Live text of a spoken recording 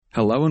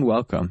Hello and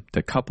welcome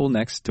to Couple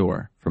Next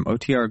Door from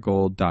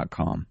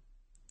OTRGold.com.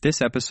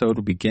 This episode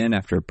will begin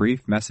after a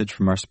brief message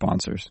from our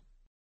sponsors.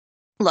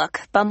 Look,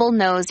 Bumble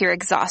knows you're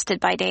exhausted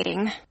by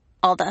dating.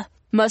 All the,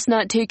 must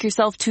not take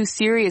yourself too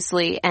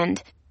seriously,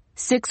 and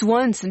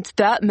 6'1" since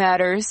that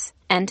matters,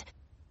 and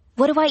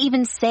what do I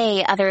even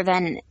say other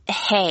than,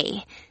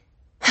 hey?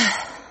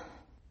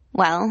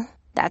 Well,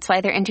 that's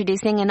why they're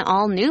introducing an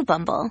all-new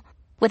Bumble,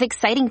 with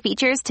exciting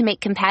features to make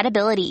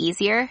compatibility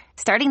easier,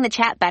 starting the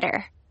chat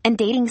better, and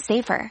dating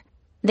safer.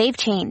 They've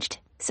changed,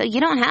 so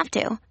you don't have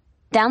to.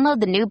 Download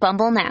the new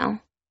Bumble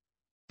now.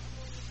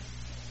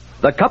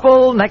 The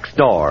Couple Next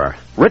Door,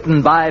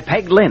 written by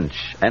Peg Lynch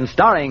and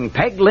starring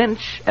Peg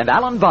Lynch and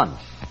Alan Bunce.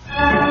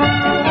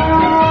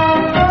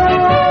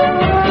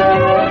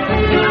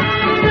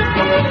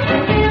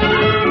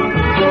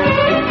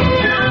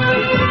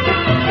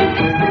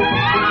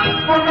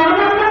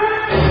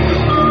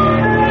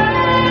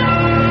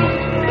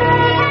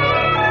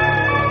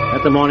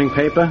 The morning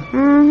paper?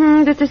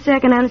 Mm-hmm. Just a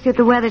second. I want to see what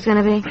the weather's going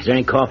to be. Is there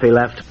any coffee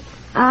left?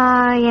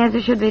 Yes,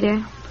 there should be,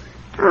 dear.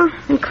 Oh,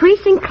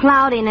 increasing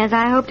cloudiness.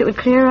 I hoped it would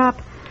clear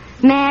up.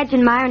 Madge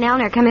and Myra and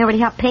Eleanor are coming over to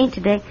help paint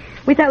today.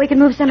 We thought we could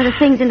move some of the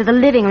things into the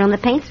living room. The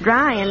paint's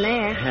dry in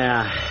there.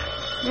 Yeah.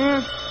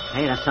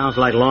 Hey, that sounds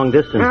like long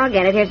distance. I'll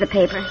get it. Here's the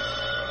paper.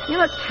 You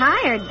look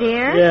tired,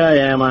 dear.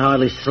 Yeah, I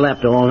hardly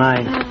slept all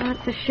night. Oh,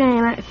 that's a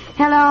shame.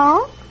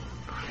 Hello?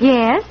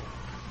 Yes?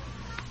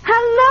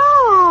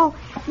 Hello!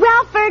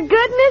 Well, for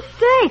goodness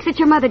sakes, it's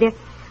your mother, dear.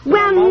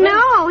 Well,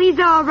 no, he's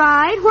all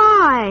right.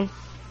 Why?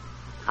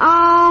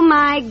 Oh,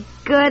 my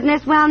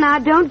goodness. Well, now,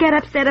 don't get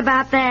upset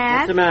about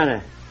that. What's the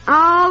matter?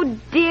 Oh,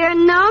 dear,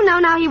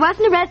 no. He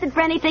wasn't arrested for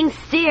anything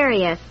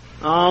serious.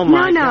 Oh,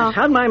 my gosh.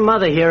 How'd my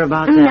mother hear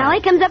about that? No, he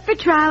comes up for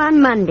trial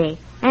on Monday,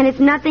 and it's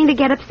nothing to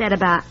get upset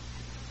about.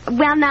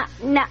 Well, now,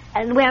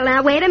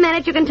 wait a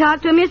minute. You can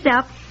talk to him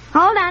yourself.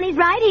 Hold on, he's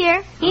right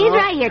here. He's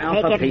right here.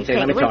 Take it.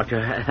 Let me talk to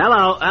her.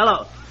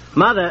 Hello.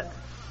 Mother.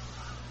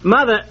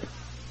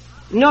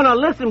 No,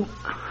 listen.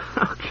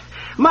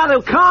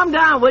 Mother, calm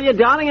down, will you,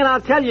 darling, and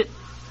I'll tell you.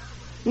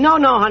 No,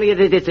 honey,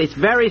 it's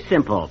very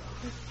simple.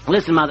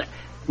 Listen, Mother.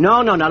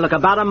 No. Look,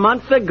 about a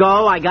month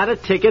ago, I got a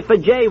ticket for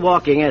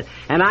jaywalking,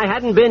 and I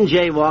hadn't been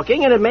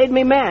jaywalking, and it made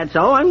me mad,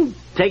 so I'm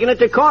taking it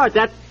to court.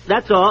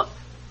 That's all.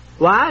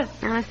 What?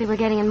 Honestly, we're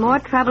getting in more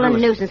trouble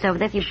and nuisance over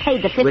this. If you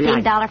paid the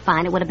 $15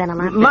 fine, it would have been a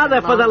lot. Mother,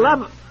 for the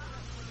love...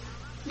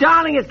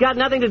 Darling, it's got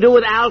nothing to do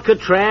with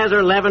Alcatraz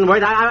or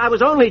Leavenworth. I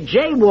was only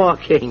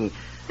jaywalking.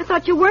 I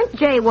thought you weren't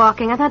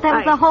jaywalking. I thought that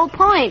was the whole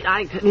point.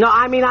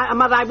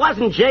 Mother, I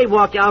wasn't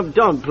jaywalking. Oh,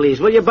 don't, please,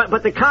 will you?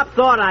 But the cop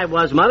thought I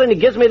was, Mother, and he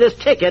gives me this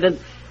ticket, and...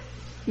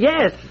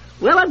 Yes.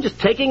 Well, I'm just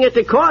taking it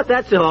to court,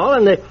 that's all,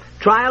 and the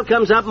trial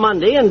comes up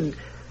Monday, and...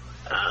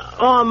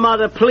 oh,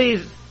 Mother,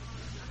 please...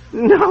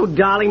 No,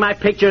 darling, my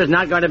picture is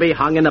not going to be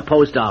hung in the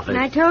post office.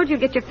 I told you to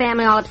get your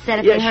family all upset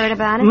if they heard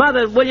about it.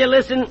 Mother, will you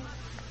listen?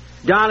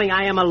 Darling,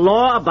 I am a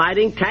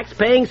law-abiding,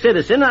 tax-paying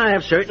citizen. I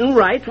have certain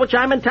rights which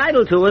I'm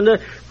entitled to, and the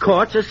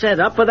courts are set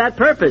up for that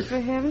purpose. For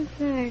heaven's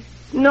sake.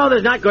 No,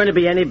 there's not going to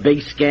be any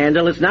big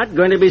scandal. It's not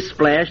going to be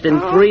splashed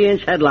in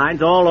 3-inch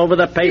headlines all over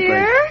the paper.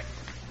 Dear?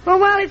 Well,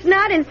 while it's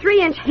not in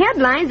 3-inch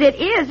headlines, it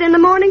is in the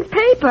morning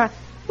paper.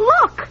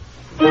 Look!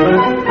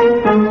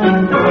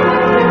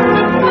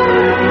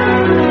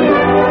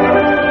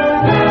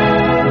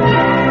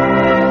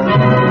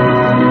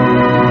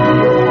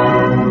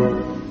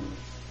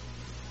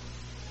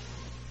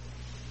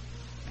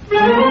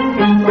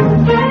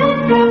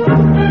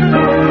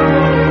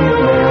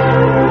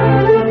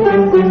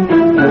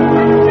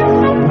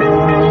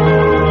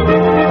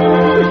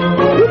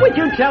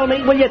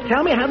 Will you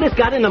tell me how this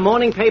got in the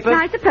morning paper?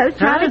 I suppose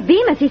Charlie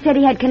Bemis, he said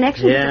he had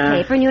connections with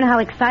the paper, and you know how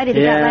excited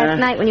he got last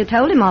night when you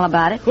told him all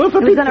about it. Well, he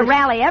was going to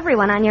rally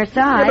everyone on your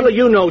side. Yeah, well,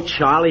 you know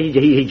Charlie,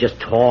 he just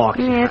talks.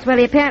 Yes, well,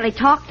 he apparently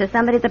talked to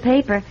somebody at the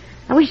paper.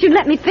 I wish you'd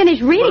let me finish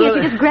reading it.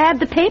 You just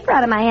grabbed the paper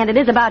out of my hand. It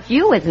is about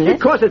you, isn't it?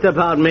 Of course it's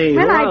about me.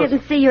 Well, I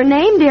didn't see your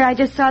name, dear. I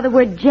just saw the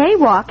word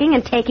jaywalking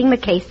and taking the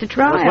case to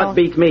trial. Well, what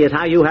beats me is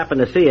how you happen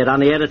to see it on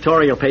the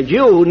editorial page.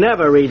 You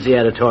never read the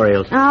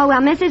editorials. Oh,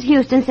 well, Mrs.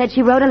 Houston said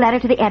she wrote a letter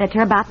to the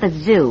editor about the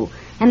zoo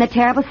and the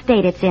terrible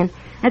state it's in.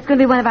 That's going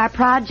to be one of our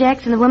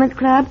projects in the Women's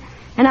Club,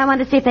 and I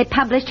wanted to see if they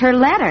published her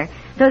letter.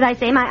 So as I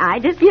say, my eye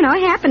just,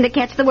 happened to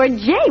catch the word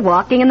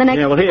jaywalking in the next...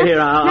 Yeah, well, here,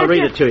 I'll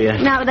read it to you.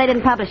 No, they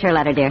didn't publish her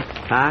letter, dear.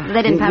 Huh?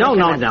 They didn't publish her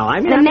letter. No.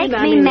 It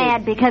makes me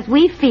mad because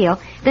we feel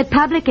that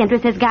public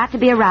interest has got to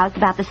be aroused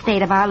about the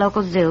state of our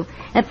local zoo.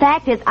 The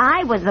fact is,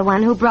 I was the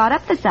one who brought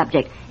up the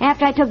subject.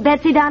 After I took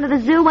Betsy down to the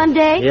zoo one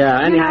day...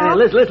 Yeah, anyhow,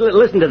 listen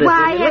to this.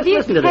 Why, have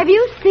you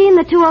seen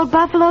the 2 old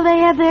buffalo they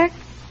have there?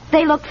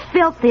 They look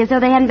filthy as though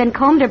they hadn't been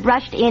combed or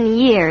brushed in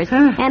years.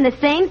 And the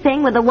same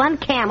thing with the 1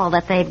 camel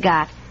that they've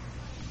got.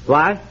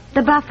 What?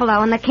 The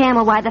buffalo and the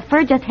camel, why, the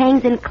fur just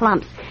hangs in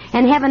clumps.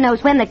 And heaven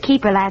knows when the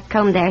keeper last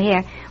combed their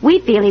hair. We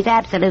feel he's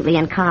absolutely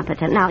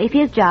incompetent. Now, if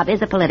his job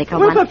is a political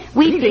one,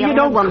 we feel... You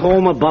don't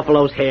comb a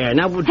buffalo's hair.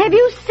 Now, have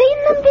you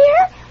seen them,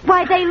 dear?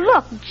 Why, they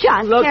look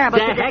just terrible.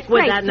 Look, the heck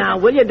with that now,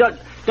 will you?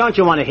 Don't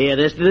you want to hear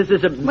this? This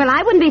is a... Well,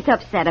 I wouldn't be so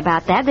upset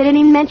about that. They didn't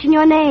even mention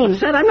your name.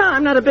 Upset?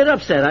 I'm not a bit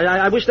upset.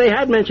 I wish they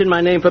had mentioned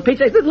my name, for Pete's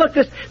sake. Look,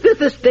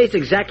 this states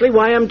exactly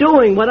why I'm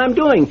doing what I'm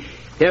doing.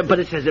 Yeah, but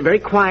it says it very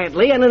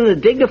quietly and in a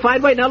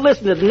dignified way. Now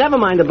listen to this. Never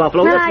mind the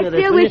Buffalo. Well, listen to I this.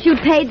 still wish you'd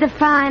paid the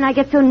fine. I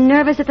get so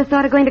nervous at the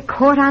thought of going to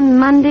court on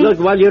Monday. Look,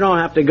 well, you don't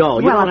have to go.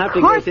 You don't have to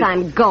go. Well, of course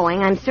I'm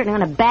going. I'm certainly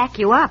going to back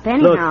you up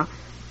anyhow. Look,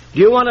 do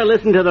you want to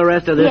listen to the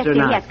rest of this or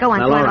not? Yes, go on.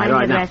 Well, all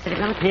right. The rest of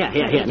it.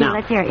 Here. Now,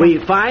 let's hear it. we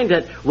find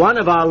that one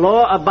of our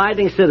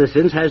law-abiding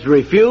citizens has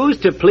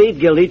refused to plead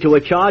guilty to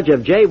a charge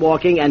of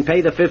jaywalking and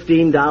pay the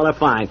 $15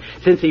 fine,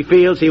 since he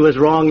feels he was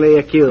wrongly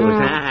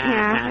accused.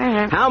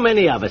 How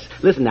many of us,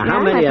 listen now,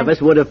 how many of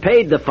us would have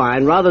paid the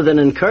fine rather than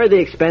incur the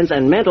expense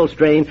and mental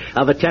strain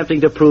of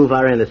attempting to prove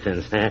our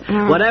innocence?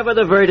 Whatever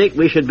the verdict,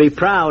 we should be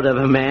proud of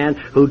a man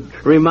who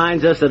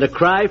reminds us that a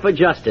cry for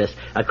justice,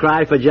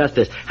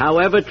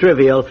 however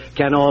trivial,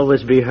 can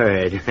always be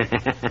heard.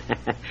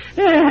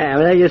 Yeah,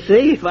 well, you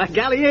see, by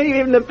golly,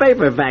 even the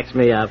paper backs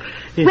me up.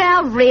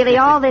 Well, really,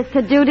 all this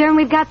to do, dear, and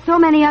we've got so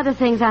many other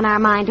things on our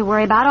mind to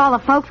worry about. All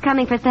the folks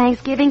coming for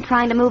Thanksgiving,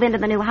 trying to move into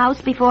the new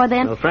house before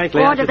then. Well,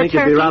 frankly, I think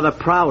you'd be rather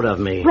proud of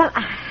me. Well,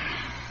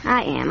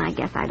 I am, I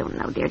guess. I don't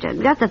know, dear.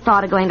 Just the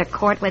thought of going to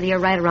court, whether you're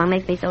right or wrong,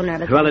 makes me so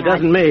nervous. Well, it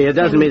doesn't me.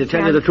 To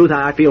tell you the truth,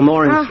 I feel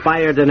more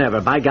inspired than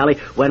ever. By golly,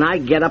 when I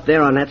get up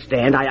there on that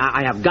stand,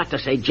 I have got to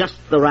say just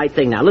the right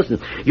thing. Now, listen,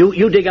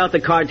 you dig out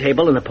the card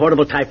table and the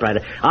portable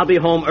typewriter. I'll be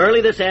home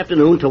early this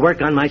afternoon to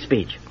work on my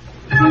speech.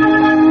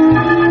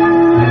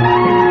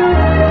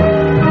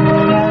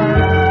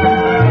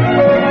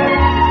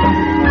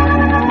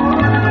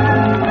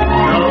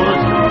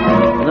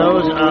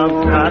 Those of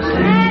us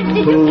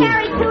Did you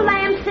carry 2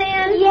 lamps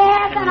in?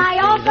 Yes, and I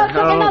also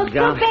took in those 2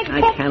 big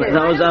pictures.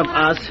 Those of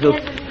us who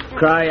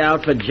cry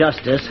out for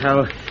justice,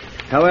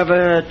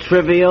 however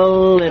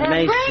trivial it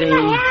may seem...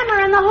 Bring the hammer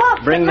and the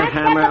hook. Bring the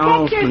hammer.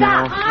 Oh,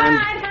 no.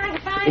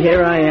 And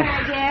here I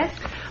am.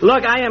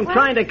 Look, I am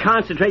trying to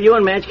concentrate. You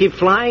and Madge keep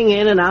flying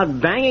in and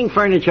out, banging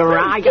furniture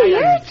around.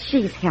 Dear,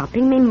 she's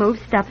helping me move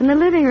stuff in the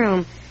living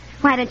room.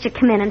 Why don't you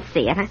come in and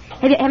see it, huh?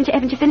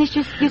 Haven't you finished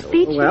your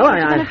speech? Well,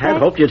 I had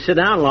hoped you'd sit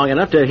down long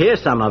enough to hear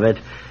some of it.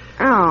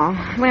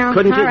 Oh, well,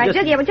 Couldn't all you right.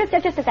 just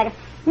Just a second.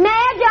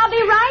 Madge, I'll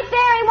be right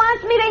there. He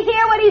wants me to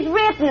hear what he's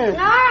written.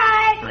 All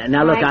right.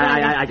 Now, look, All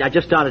right, I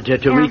just started to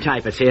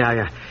retype it. See,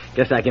 I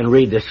guess I can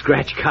read the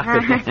scratch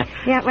copy.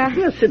 Yeah, well...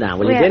 Yeah, sit down,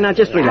 will you, dear? Now,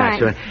 just relax.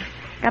 Right.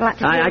 Got a lot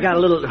to do. I got a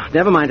little...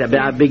 Never mind,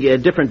 a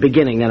different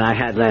beginning than I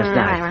had last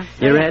night. Right.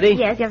 You ready?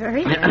 Yes,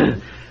 hurry.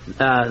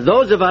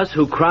 Those of us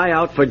who cry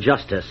out for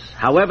justice,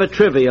 however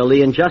trivial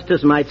the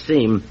injustice might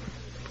seem,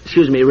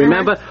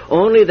 remember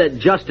only that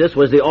justice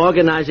was the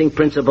organizing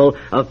principle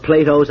of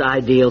Plato's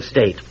ideal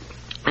state.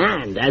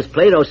 And, as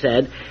Plato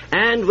said,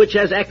 and which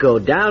has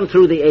echoed down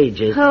through the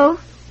ages... Who?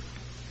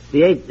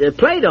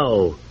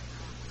 Plato.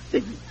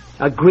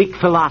 A Greek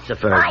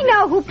philosopher. I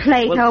know who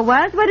Plato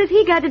was. What has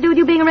he got to do with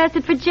you being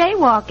arrested for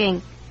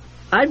jaywalking?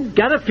 I've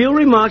got a few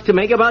remarks to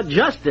make about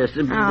justice.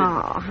 Oh,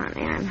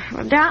 honey,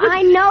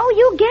 I know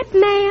you get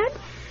mad,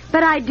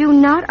 but I do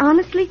not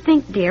honestly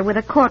think, dear, with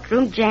a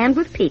courtroom jammed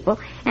with people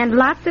and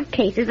lots of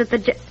cases at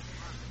the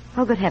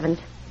Oh, good heavens.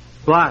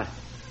 What?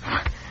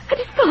 I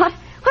just thought,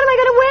 what am I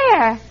going to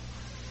wear?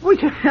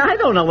 I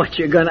don't know what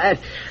you're going to...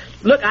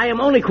 Look, I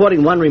am only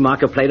quoting one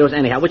remark of Plato's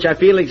anyhow, which I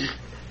feel is...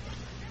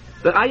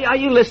 Are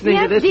you listening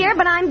to this? Yes, dear,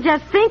 but I'm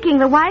just thinking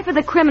the wife of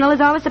the criminal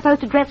is always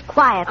supposed to dress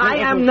quietly. I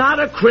am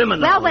not a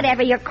criminal. Well,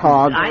 whatever you're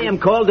called. I am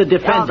called the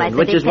defendant,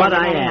 which is what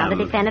I am.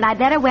 The defendant. I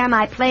better wear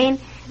my plain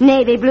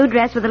navy blue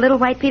dress with a little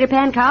white Peter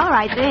Pan collar,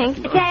 I think.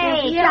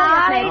 Hey,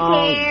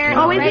 Charlie's here.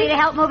 Oh, he's ready to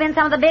help move in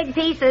some of the big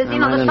pieces. You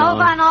know, the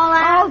sofa and all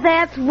that. Oh,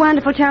 that's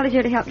wonderful. Charlie's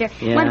here to help, dear.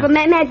 Yeah. Wonderful.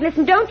 Madge,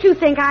 listen, don't you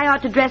think I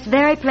ought to dress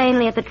very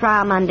plainly at the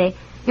trial Monday?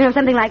 You know,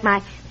 something like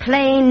my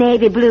plain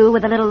navy blue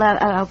with a little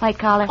white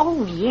collar.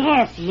 Oh,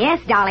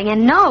 yes, darling.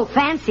 And no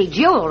fancy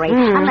jewelry.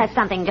 Unless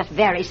something just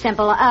very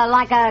simple,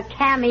 like a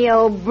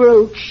cameo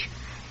brooch.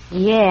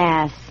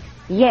 Yes.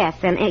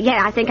 And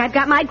I think I've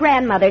got my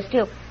grandmother's,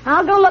 too.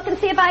 I'll go look and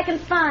see if I can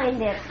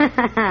find it. Well,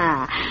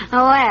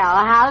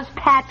 how's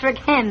Patrick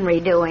Henry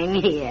doing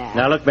here?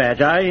 Now, look,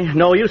 Madge, I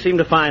know you seem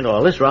to find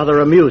all this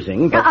rather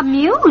amusing, but...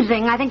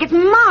 Amusing? I think it's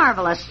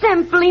marvelous.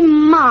 Simply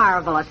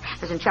marvelous.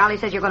 Listen, Charlie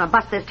says you're going to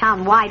bust this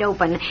town wide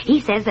open. He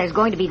says there's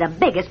going to be the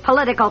biggest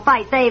political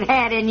fight they've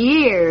had in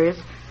years.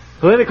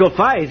 Political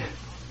fight?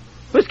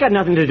 It's got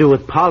nothing to do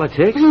with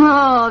politics.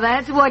 Oh,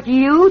 that's what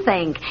you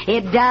think.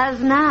 It does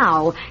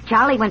now.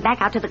 Charlie went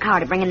back out to the car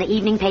to bring in the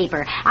evening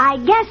paper. I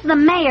guess the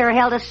mayor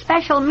held a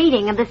special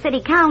meeting of the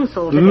city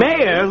council today.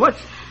 Mayor?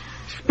 What's...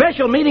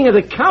 Special meeting of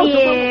the council?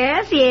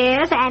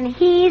 Yes, and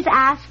he's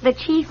asked the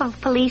chief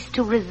of police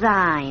to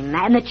resign.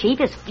 And the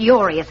chief is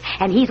furious,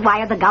 and he's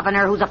wired the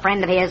governor, who's a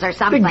friend of his, or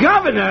something. The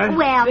governor?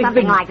 Well,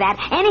 something like that.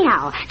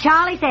 Anyhow,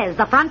 Charlie says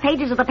the front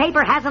pages of the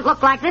paper hasn't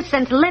looked like this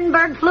since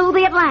Lindbergh flew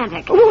the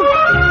Atlantic.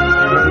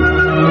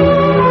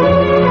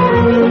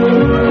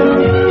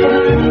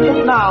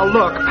 Now,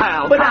 look,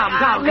 pal,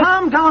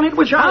 calm Well, it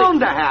was bound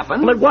to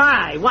happen. But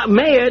why? What?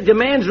 Mayor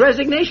demands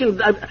resignation.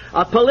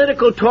 A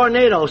political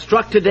tornado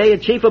struck today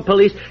at Chief of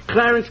Police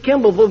Clarence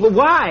Kimball.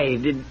 Why?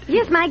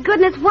 Yes, my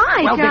goodness,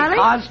 why, Well, Charlie?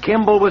 because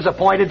Kimball was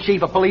appointed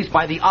chief of police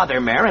by the other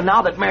mayor, and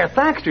now that Mayor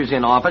Thaxter's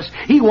in office,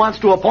 he wants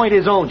to appoint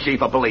his own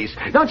chief of police.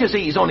 Don't you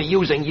see he's only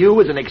using you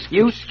as an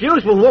excuse?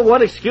 Excuse? Well,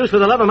 what excuse for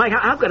the love of Mike?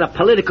 How could a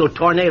political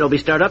tornado be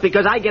stirred up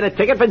because I get a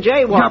ticket for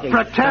jaywalking?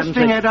 You're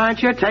protesting it,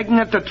 aren't you? Taking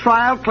it to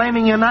trial,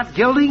 claiming you're not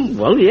guilty?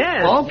 Well,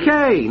 yes.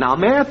 Okay, now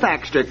Mayor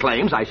Thaxter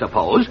claims, I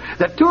suppose,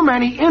 that too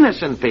many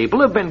innocent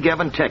people have been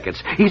given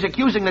tickets. He's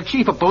accusing the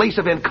chief of police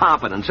of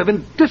incompetence, of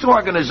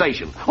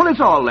disorganization. Well, it's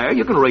all there.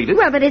 You can read it.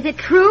 Well, but is it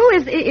true?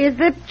 Is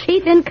the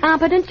chief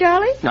incompetent,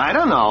 Charlie? I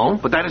don't know,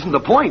 but that isn't the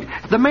point.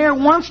 The mayor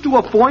wants to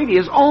appoint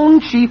his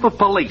own chief of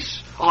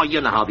police. Oh,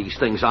 you know how these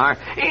things are.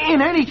 In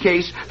any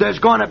case, there's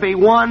going to be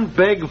one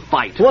big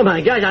fight. Well,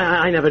 my gosh,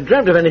 I never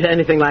dreamt of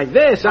anything like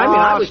this.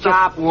 I was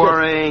stop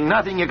worrying.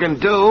 Nothing you can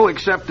do,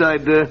 except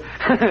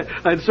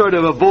I'd sort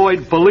of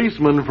avoid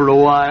policemen for a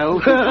while.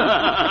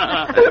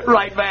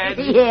 Right, Madge?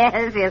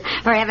 Yes.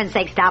 For heaven's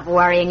sake, stop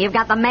worrying. You've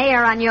got the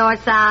mayor on your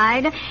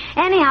side.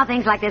 Anyhow,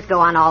 things like this go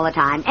on all the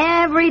time.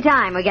 Every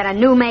time we get a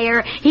new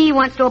mayor, he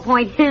wants to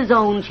appoint his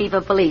own chief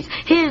of police,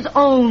 his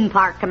own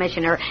park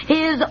commissioner,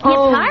 his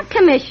own... Park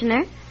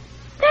commissioner?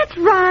 That's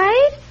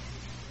right.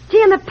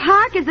 Gee, and the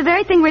park is the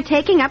very thing we're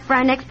taking up for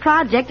our next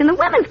project in the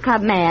Women's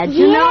Club, Madge,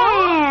 you know?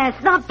 Yes,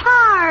 the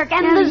park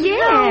and the zoo.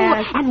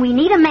 Yes. And we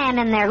need a man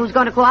in there who's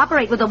going to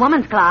cooperate with the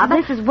Women's Club.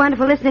 This is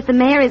wonderful. Listen, if the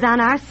mayor is on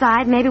our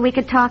side, maybe we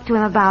could talk to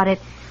him about it.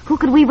 Who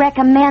could we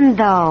recommend,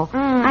 though?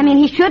 I mean,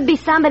 he should be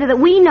somebody that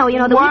we know,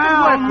 that we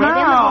can work with.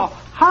 Now,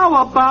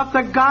 how about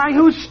the guy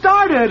who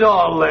started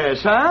all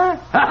this, huh?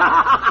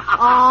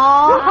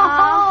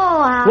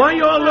 Why are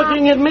you all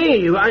looking at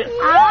me?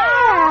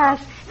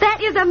 Yes. That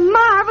is a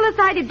marvelous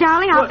idea,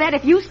 darling. I'll bet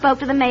if you spoke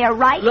to the mayor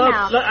right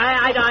now. Look,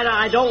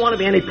 I don't want to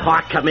be any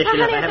park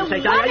commissioner. Honey, For heaven's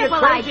it's sake. a Are you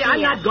wonderful crazy? idea.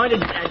 I'm not going to...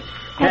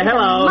 That's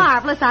hello. a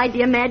marvelous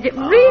idea, Madge. It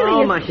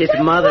really is. His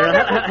mother.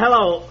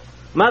 Hello.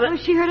 Mother. Oh,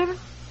 she heard of it?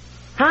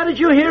 How did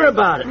you hear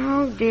about it?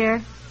 Oh,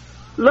 dear.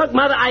 Look,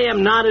 Mother, I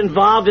am not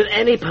involved in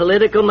any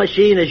political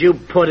machine, as you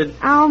put it.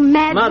 Oh,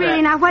 Madge, Mother.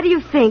 Really, now, what do you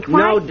think?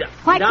 Why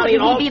Darling,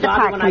 couldn't he be the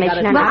park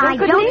commissioner? Well, I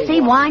don't see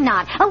why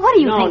not. What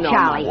do you think,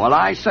 Charlie? Well,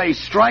 I say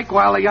strike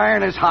while the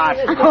iron is hot.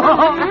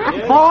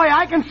 Boy,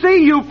 I can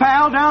see you,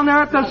 pal, down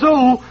there at the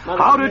zoo.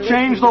 How to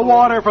change the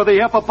water for the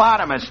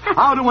hippopotamus.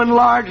 How to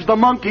enlarge the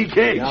monkey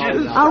cages.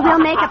 Oh, we'll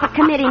make up a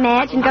committee,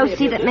 Madge, and go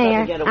see the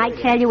mayor. I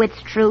tell you,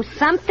 it's true.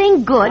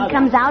 Something good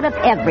comes out of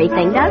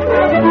everything, doesn't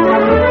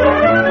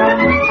it?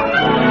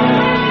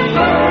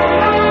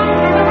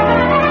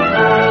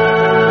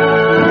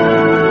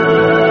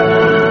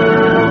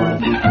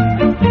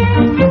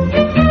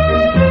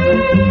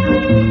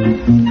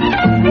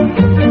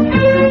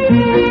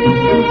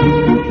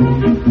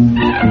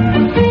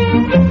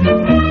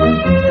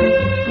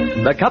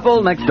 The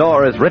Couple Next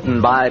Door is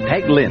written by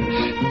Peg Lynch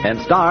and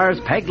stars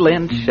Peg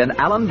Lynch and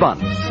Alan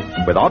Bunce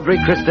with Audrey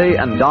Christie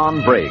and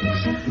Don Briggs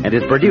and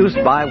is produced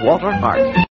by Walter Hart.